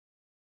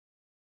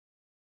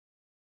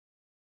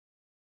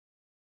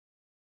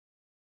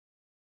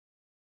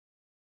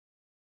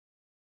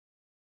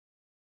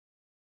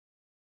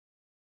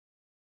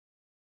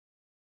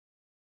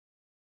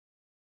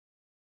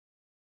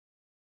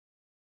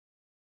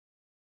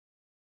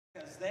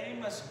they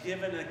must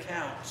give an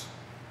account.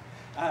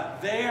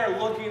 They are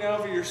looking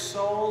over your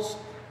souls,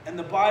 and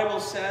the Bible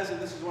says, and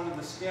this is one of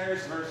the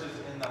scariest verses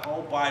in the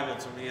whole Bible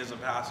to me as a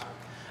pastor,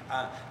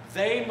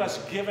 they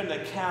must give an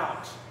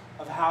account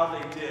of how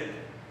they did.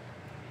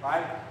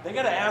 Right? They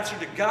got to answer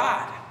to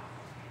God.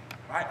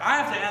 Right? I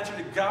have to answer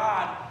to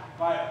God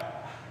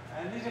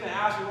and He's going to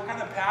ask me, what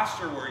kind of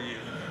pastor were you?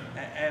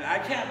 And I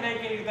can't make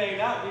anything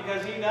up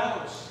because He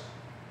knows.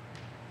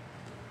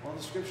 Well,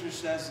 the Scripture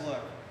says,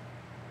 look,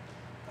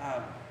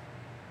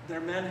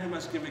 they're men who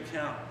must give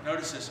account.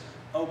 Notice this.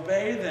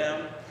 Obey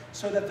them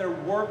so that their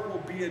work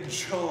will be a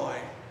joy,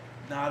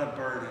 not a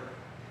burden.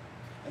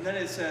 And then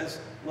it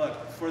says,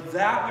 look, for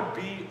that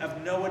would be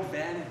of no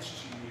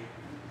advantage to you.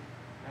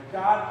 Now,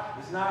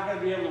 God is not going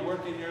to be able to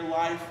work in your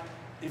life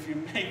if you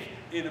make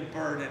it a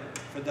burden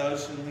for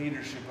those in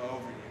leadership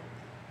over you.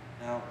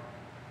 Now,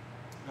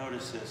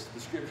 notice this. The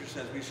Scripture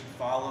says we should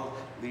follow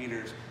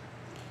leaders.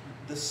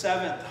 The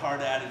seventh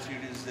heart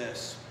attitude is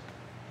this.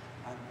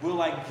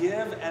 Will I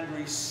give and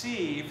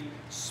receive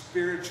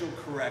spiritual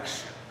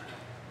correction?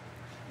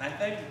 And I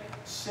think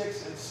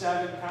 6 and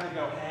 7 kind of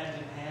go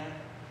hand in hand.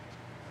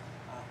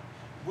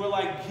 Will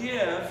I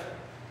give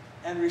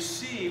and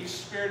receive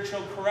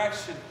spiritual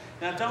correction?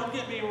 Now, don't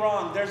get me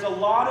wrong. There's a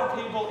lot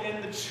of people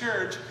in the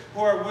church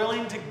who are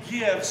willing to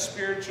give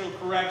spiritual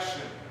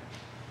correction.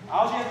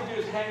 All you have to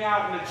do is hang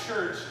out in a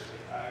church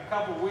a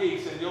couple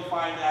weeks and you'll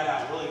find that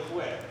out really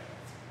quick.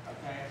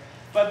 Okay?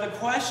 But the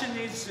question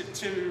needs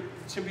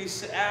to be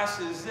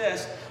asked is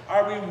this: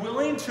 are we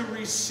willing to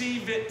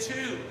receive it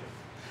too?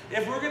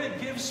 If we're going to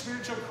give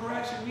spiritual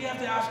correction, we have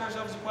to ask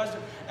ourselves the question,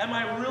 am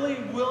I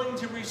really willing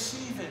to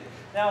receive it?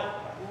 Now,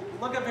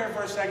 look up here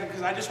for a second,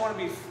 because I just want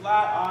to be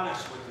flat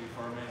honest with you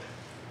for a minute.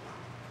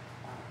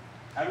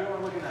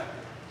 Everyone looking up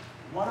here.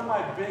 One of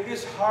my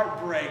biggest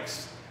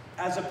heartbreaks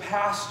as a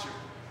pastor,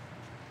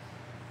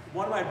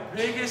 one of my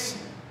biggest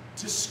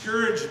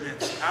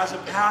discouragements as a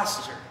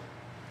pastor,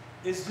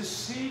 is to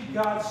see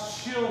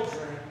God's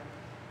children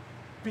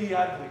be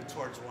ugly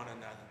towards one another.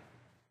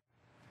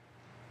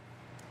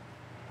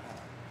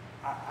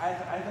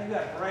 I think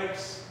that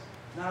breaks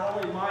not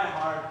only my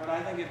heart, but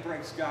I think it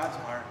breaks God's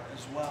heart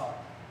as well.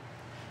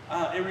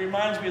 It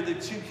reminds me of the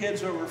two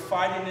kids who were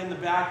fighting in the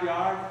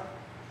backyard,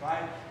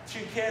 right?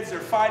 Two kids,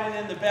 they're fighting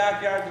in the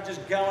backyard, they're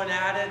just going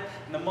at it,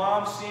 and the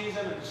mom sees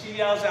them, and she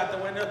yells out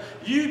the window,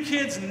 "You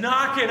kids,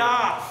 knock it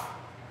off!"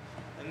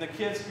 And the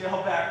kids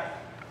yell back,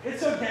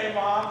 "It's okay,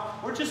 Mom,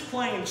 we're just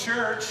playing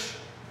church."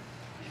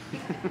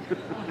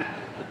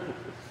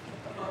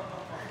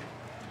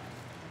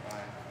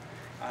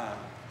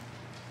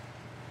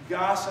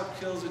 Gossip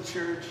kills a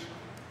church.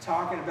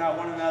 Talking about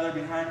one another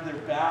behind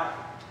their back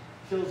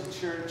kills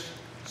a church.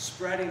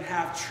 Spreading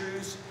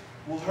half-truths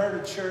will hurt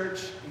a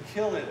church and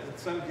kill it in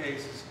some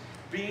cases.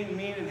 Being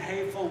mean and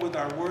hateful with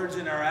our words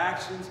and our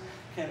actions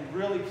can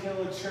really kill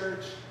a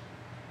church.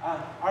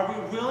 Are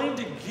we willing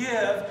to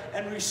give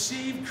and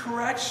receive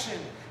correction?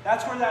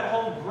 That's where that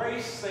whole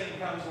grace thing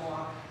comes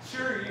along.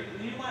 Sure,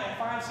 you might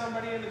find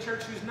somebody in the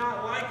church who's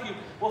not like you.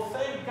 Well,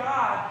 thank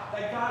God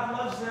that God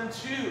loves them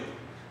too,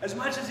 as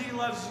much as He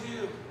loves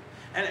you.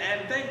 And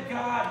thank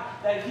God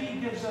that He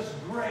gives us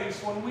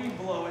grace when we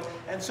blow it.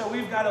 And so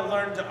we've got to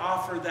learn to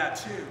offer that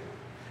too,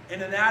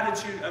 in an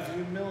attitude of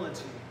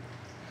humility.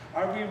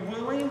 Are we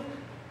willing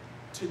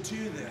to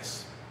do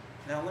this?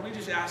 Now, let me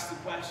just ask the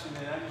question,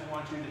 and I just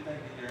want you to think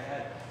in your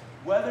head,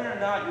 whether or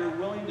not you're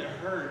willing to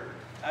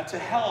to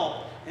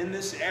help in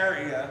this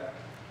area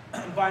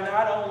by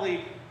not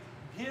only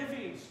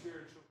giving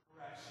spiritual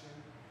correction,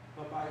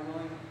 but by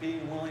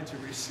being willing to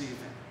receive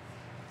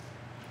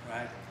it.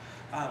 Right?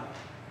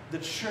 The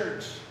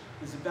church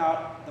is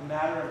about the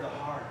matter of the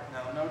heart.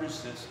 Now,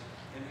 notice this.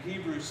 In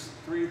Hebrews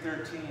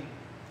 3:13,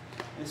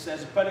 it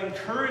says, "But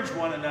encourage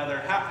one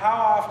another." How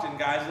often,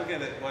 guys? Look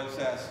at it, what it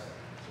says.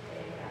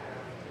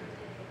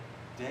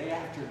 Day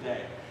after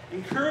day.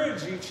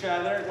 Encourage each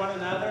other, one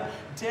another,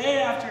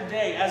 day after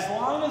day, as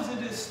long as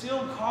it is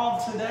still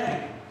called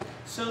today,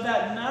 so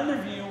that none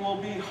of you will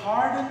be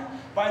hardened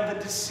by the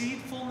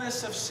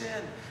deceitfulness of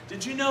sin.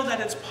 Did you know that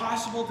it's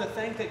possible to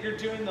think that you're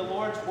doing the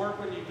Lord's work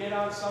when you get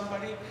on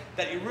somebody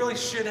that you really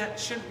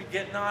shouldn't be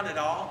getting on at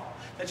all?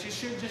 That you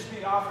should just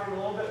be offering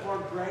a little bit more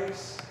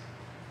grace?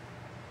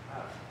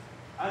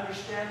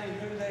 Understanding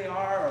who they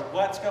are or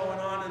what's going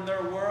on in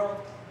their world?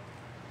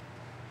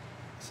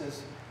 It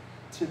says,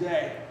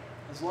 today,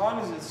 as long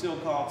as it's still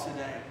called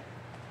today,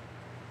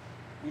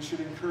 we should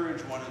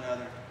encourage one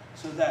another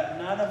so that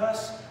none of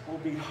us will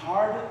be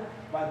hardened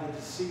by the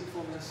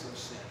deceitfulness of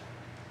sin.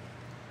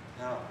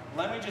 Now,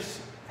 let me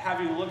just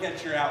have you look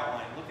at your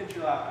outline. Look at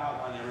your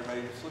outline,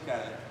 everybody. Just look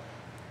at it.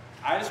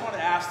 I just want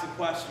to ask the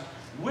question,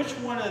 which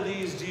one of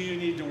these do you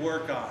need to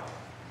work on?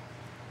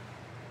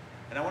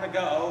 And I want to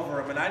go over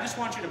them, and I just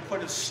want you to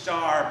put a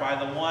star by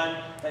the one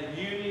that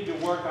you need to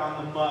work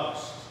on the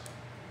most.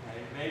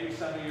 Okay? Maybe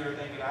some of you are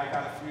thinking, I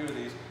got a few of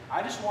these.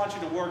 I just want you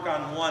to work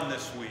on one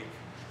this week.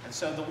 And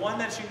so the one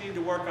that you need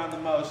to work on the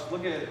most,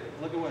 look at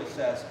what it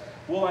says.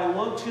 Will I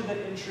look to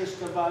the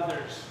interest of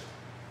others?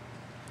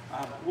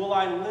 Will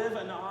I live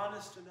an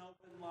honest and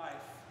open life?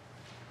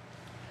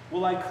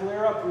 Will I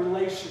clear up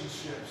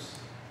relationships?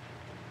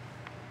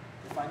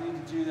 If I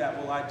need to do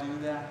that, will I do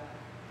that?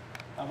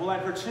 Will I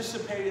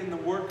participate in the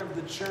work of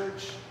the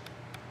church?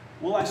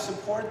 Will I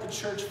support the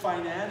church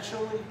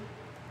financially?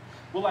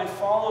 Will I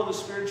follow the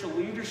spiritual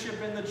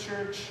leadership in the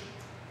church?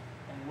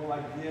 And will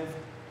I give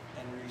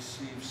and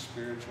receive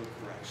spiritual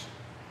correction?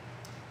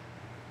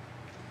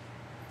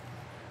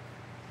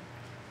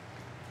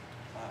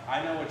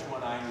 I know which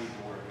one I need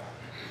to work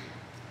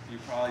on. You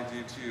probably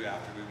do too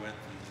after we went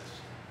through this.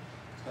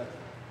 But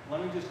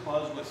let me just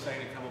close with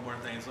saying a couple more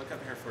things. Look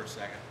up here for a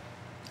second.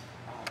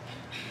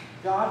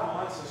 God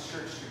wants this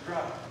church to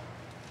grow.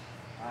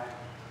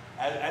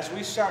 As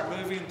we start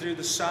moving through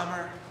the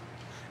summer,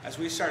 as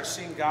we start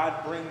seeing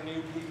God bring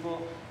new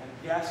people and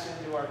guests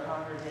into our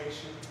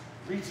congregation,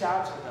 reach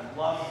out to them,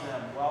 love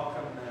them,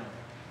 welcome them.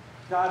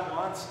 God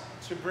wants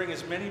to bring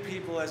as many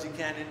people as He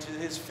can into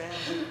His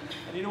family.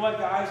 And you know what,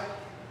 guys?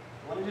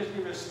 Let me just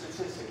give you a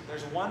statistic.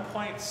 There's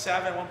 1.7,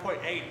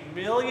 1.8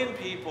 million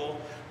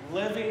people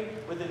living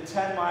within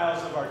 10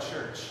 miles of our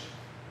church.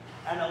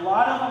 And a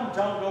lot of them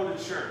don't go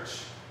to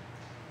church.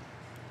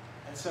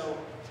 And so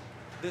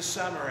this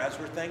summer, as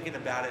we're thinking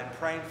about it and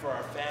praying for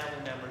our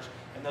family members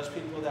and those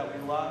people that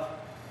we love,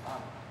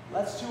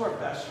 let's do our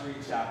best to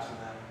reach out to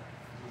them.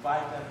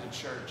 Invite them to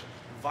church.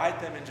 Invite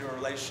them into a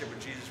relationship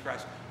with Jesus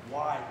Christ.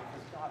 Why?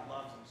 Because God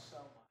loves them so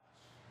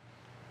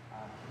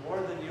much.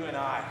 More than you and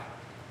I.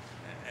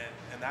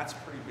 And that's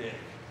pretty big.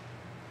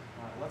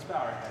 Let's bow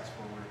our heads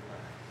for a word of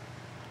prayer.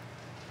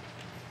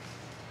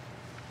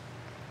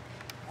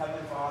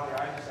 Heavenly Father,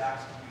 I just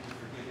ask you to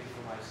forgive me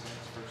for my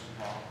sins, first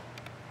of all.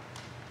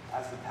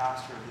 As the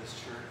pastor of this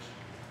church,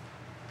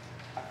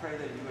 I pray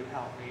that you would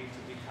help me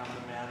to become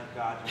the man of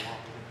God you want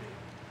me to be.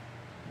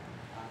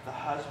 The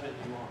husband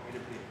you want me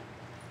to be.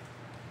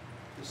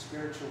 The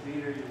spiritual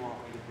leader you want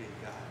me to be,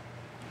 God.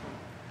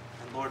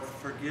 And Lord,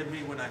 forgive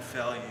me when I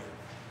fail you,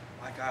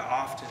 like I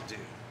often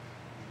do.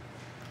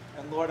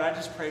 And Lord, I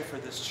just pray for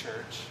this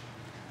church,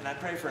 and I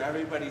pray for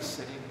everybody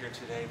sitting here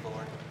today,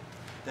 Lord,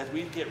 that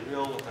we'd get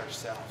real with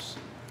ourselves.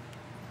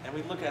 And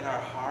we look at our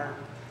heart,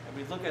 and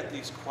we look at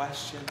these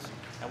questions,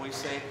 and we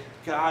say,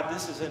 God,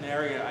 this is an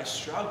area I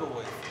struggle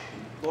with.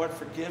 Lord,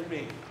 forgive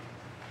me.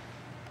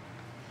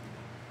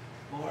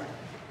 Lord,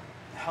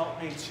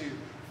 help me to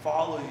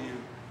follow you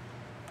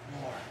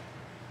more.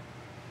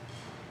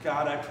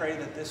 God, I pray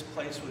that this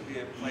place would be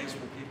a place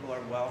where people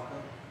are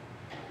welcome,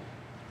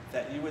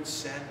 that you would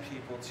send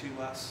people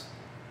to us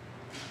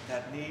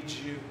that need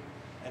you.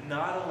 And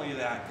not only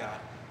that, God,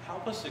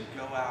 help us to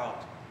go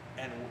out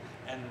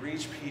and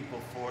reach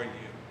people for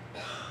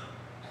you.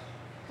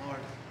 Lord,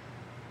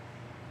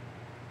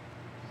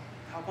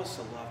 help us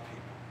to love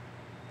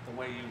people the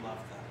way you love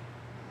them.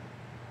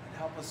 And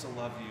help us to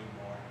love you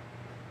more.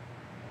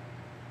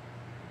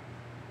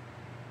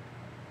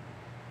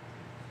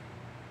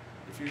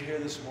 If you're here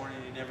this morning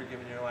and you've never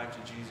given your life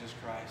to Jesus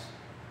Christ,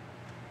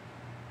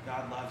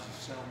 God loves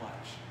you so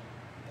much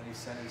that He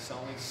sent His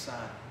only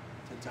Son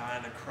to die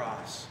on the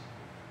cross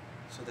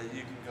so that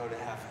you can go to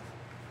heaven.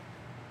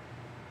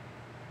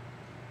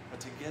 But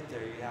to get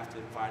there, you have to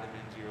invite Him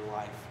into your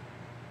life.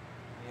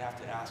 You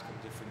have to ask Him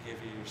to forgive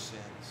you your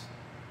sins.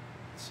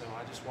 So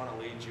I just want to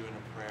lead you in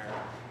a prayer.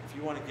 If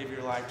you want to give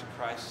your life to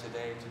Christ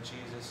today, to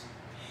Jesus,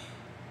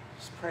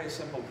 just pray a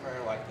simple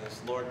prayer like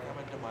this. Lord,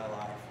 come into my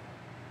life.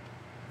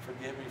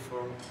 Forgive me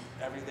for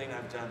everything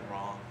I've done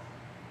wrong.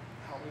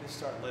 Help me to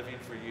start living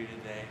for you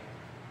today,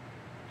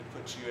 to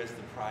put you as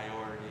the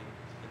priority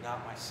and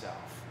not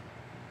myself.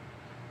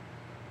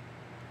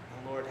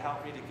 And Lord,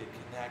 help me to get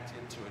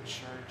connected to a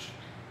church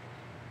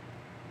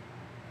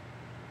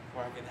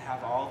where I can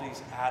have all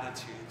these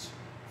attitudes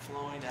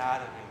flowing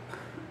out of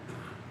me,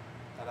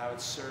 that I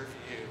would serve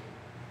you,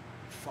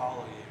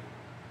 follow you.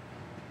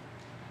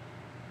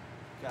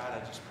 God,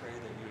 I just pray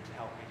that you would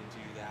help me to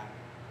do that.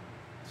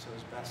 So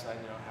as best I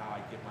know how,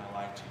 I give my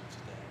life to you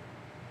today.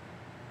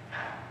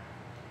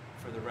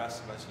 For the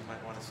rest of us, you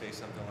might want to say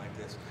something like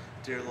this.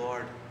 Dear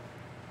Lord,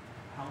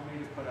 help me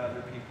to put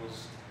other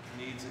people's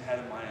needs ahead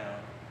of my own.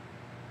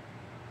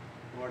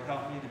 Lord,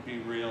 help me to be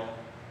real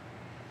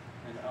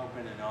and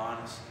open and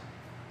honest.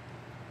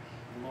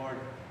 And Lord,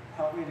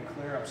 help me to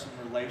clear up some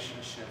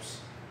relationships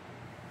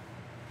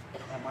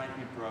that might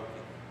be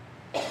broken.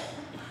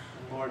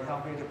 And Lord,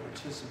 help me to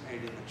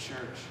participate in the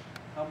church.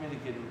 Help me to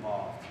get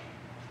involved.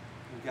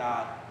 And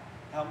God,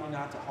 help me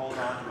not to hold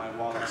on to my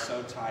wallet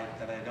so tight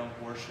that I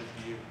don't worship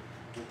you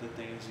with the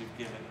things you've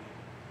given me.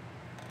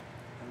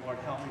 And Lord,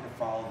 help me to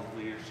follow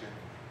the leadership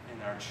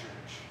in our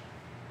church.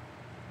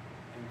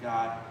 And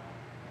God,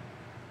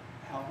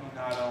 help me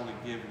not only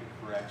give you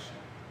correction,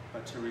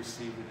 but to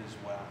receive it as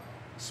well,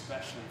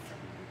 especially from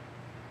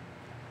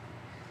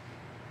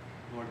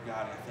you. Lord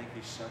God, I thank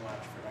you so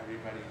much for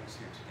everybody who's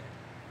here today.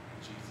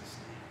 In Jesus'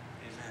 name,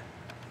 amen.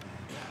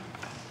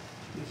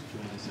 Please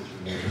join us as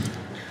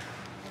we